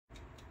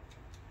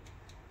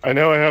I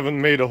know I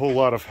haven't made a whole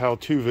lot of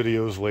how-to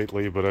videos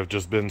lately, but I've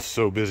just been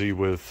so busy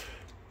with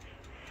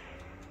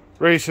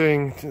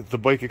racing, the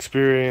bike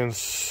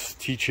experience,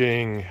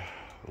 teaching,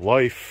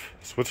 life,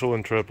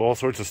 Switzerland trip, all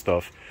sorts of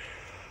stuff.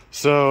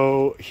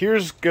 So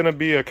here's gonna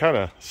be a kind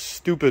of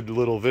stupid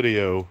little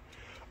video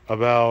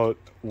about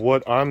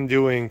what I'm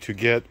doing to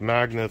get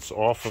magnets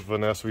off of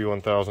an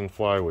sv1000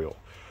 flywheel.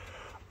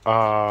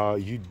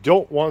 You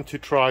don't want to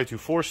try to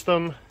force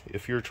them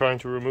if you're trying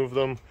to remove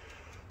them.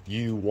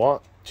 You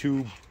want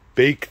to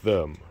bake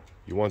them.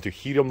 You want to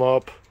heat them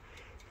up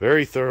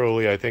very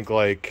thoroughly. I think,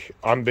 like,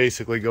 I'm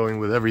basically going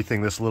with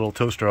everything this little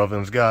toaster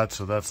oven's got,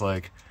 so that's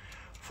like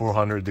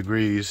 400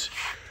 degrees.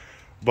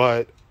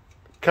 But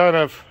kind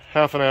of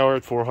half an hour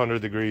at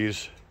 400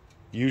 degrees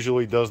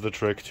usually does the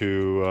trick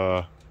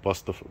to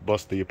bust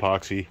the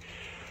epoxy.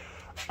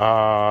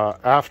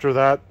 After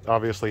that,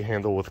 obviously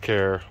handle with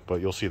care, but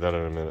you'll see that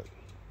in a minute.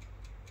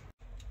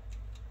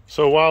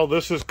 So while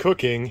this is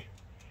cooking,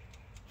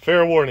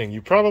 fair warning,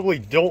 you probably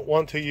don't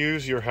want to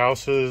use your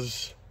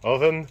house's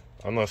oven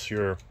unless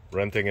you're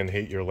renting and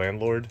hate your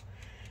landlord.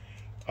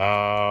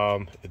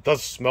 It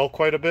does smell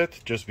quite a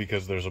bit just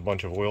because there's a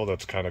bunch of oil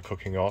that's kind of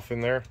cooking off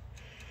in there.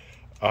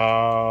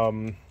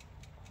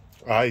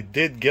 I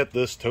did get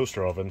this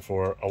toaster oven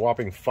for a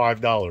whopping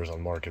 $5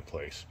 on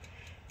Marketplace,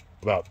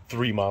 about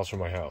 3 miles from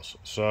my house.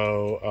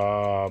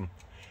 So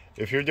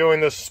if you're doing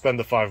this, spend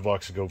the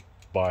 $5 and go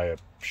buy a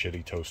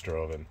shitty toaster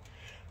oven.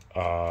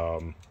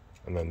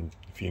 And then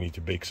if you need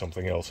to bake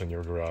something else in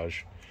your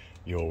garage,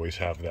 you always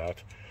have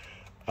that.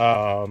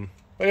 But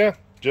yeah,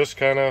 just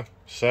kind of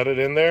set it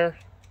in there,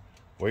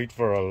 wait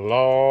for a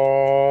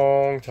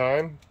long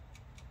time,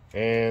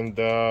 and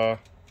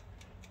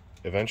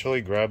eventually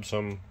grab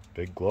some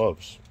big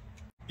gloves.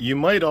 You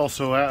might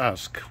also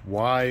ask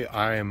why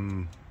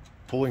I'm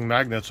pulling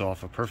magnets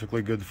off a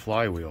perfectly good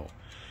flywheel.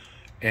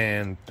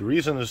 And the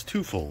reason is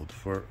twofold.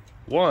 For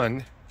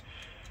one,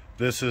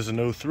 this is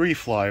an 03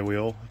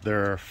 flywheel.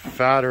 They're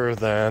fatter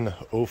than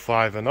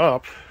 05 and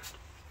up.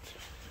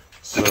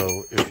 So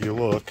if you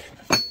look,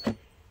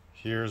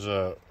 here's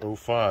a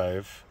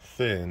 05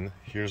 thin,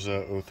 here's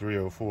a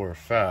 03, 04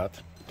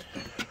 fat.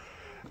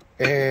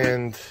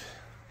 And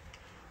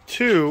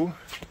two,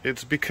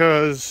 it's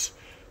because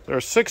there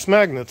are 6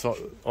 magnets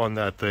on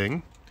that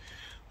thing.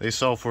 They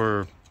sell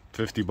for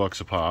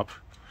 $50 a pop.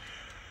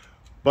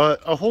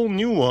 But a whole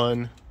new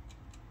one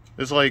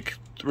is like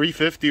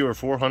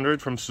 $350 or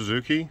 $400 from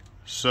Suzuki.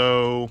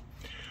 So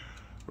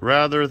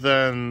rather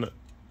than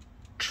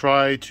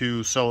try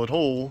to sell it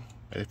whole,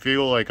 I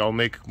feel like I'll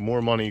make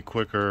more money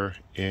quicker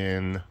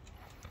in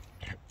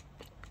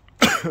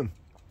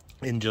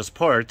in just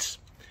parts.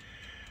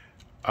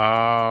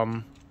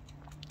 And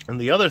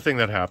the other thing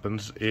that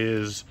happens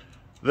is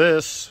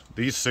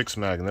these 6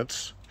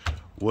 magnets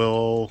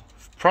will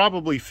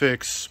probably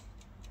fix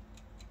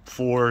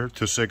 4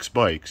 to 6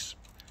 bikes,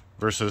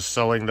 versus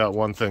selling that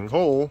one thing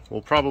whole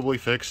will probably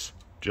fix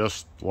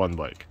just one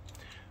bike.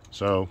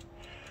 So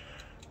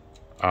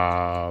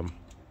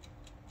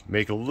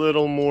make a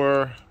little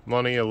more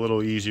money, a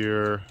little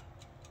easier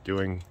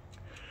doing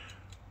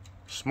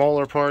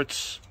smaller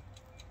parts,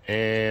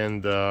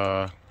 and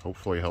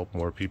hopefully help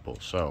more people.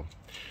 So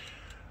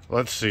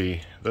let's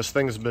see, this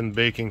thing's been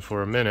baking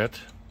for a minute.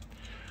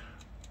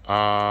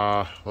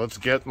 Let's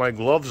get my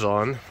gloves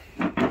on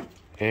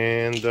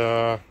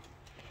and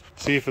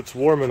see if it's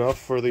warm enough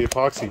for the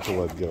epoxy to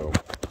let go.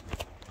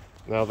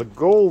 Now the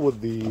goal with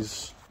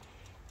these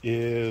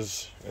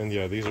is, and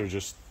yeah, these are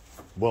just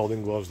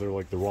welding gloves. They're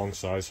like the wrong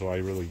size, so I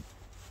really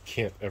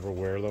can't ever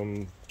wear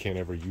them, can't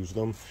ever use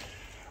them.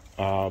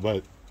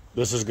 But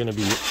this is gonna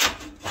be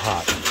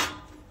hot.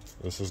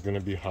 This is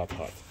gonna be hot.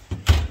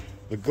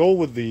 The goal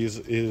with these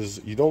is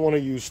you don't want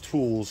to use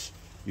tools.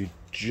 You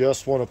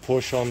just want to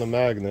push on the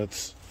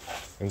magnets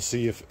and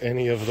see if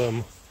any of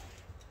them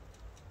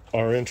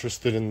are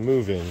interested in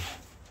moving,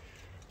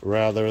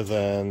 rather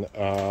than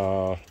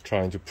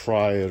trying to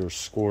pry it or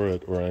score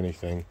it or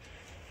anything.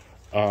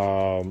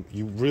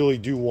 You really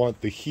do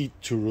want the heat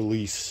to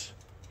release,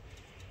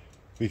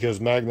 because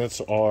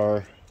magnets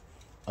are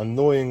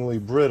annoyingly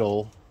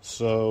brittle,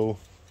 so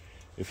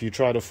if you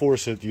try to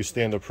force it, you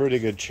stand a pretty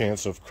good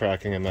chance of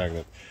cracking a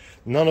magnet.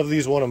 None of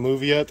these want to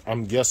move yet.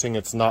 I'm guessing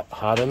it's not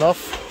hot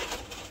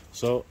enough,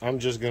 so I'm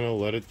just gonna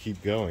let it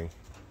keep going.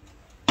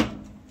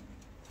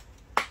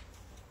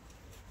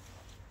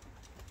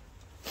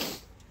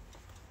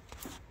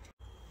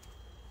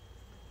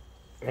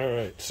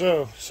 Alright,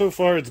 so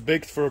far it's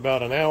baked for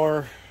about an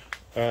hour,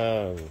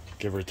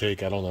 give or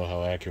take. I don't know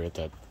how accurate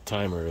that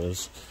timer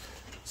is.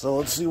 So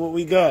let's see what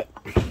we got.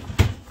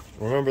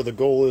 Remember, the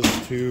goal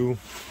is to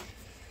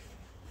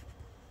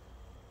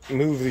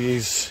move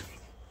these.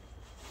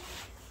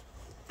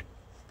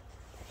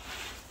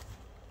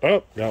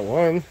 Oh, got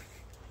one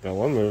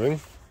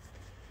moving,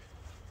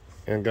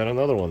 and got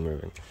another one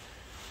moving.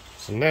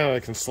 So now I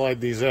can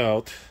slide these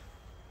out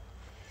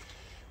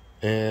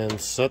and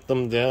set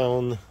them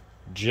down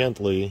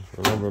gently.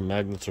 Remember,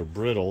 magnets are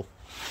brittle.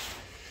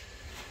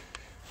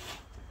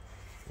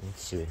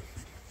 Let's see.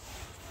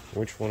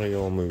 which one of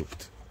y'all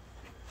moved.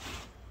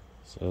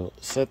 So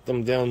set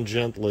them down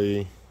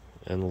gently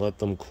and let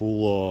them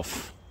cool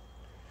off.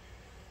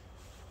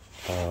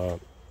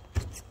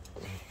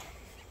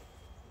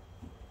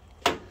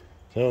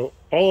 So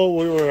all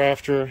we were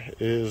after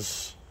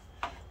is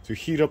to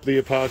heat up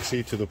the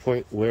epoxy to the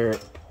point where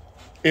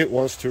it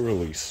wants to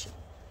release.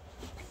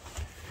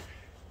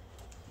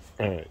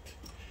 Alright,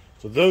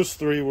 so those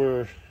three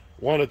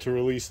wanted to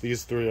release.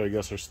 These three I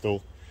guess are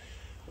still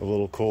a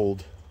little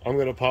cold. I'm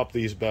going to pop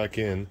these back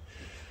in,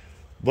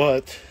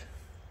 but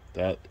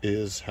that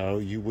is how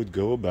you would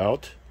go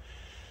about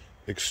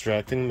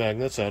extracting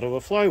magnets out of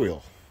a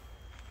flywheel.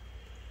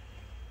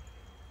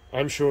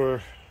 I'm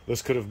sure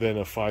this could have been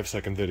a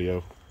 5-second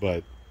video,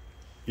 but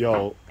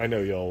I know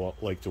y'all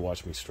like to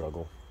watch me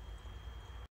struggle.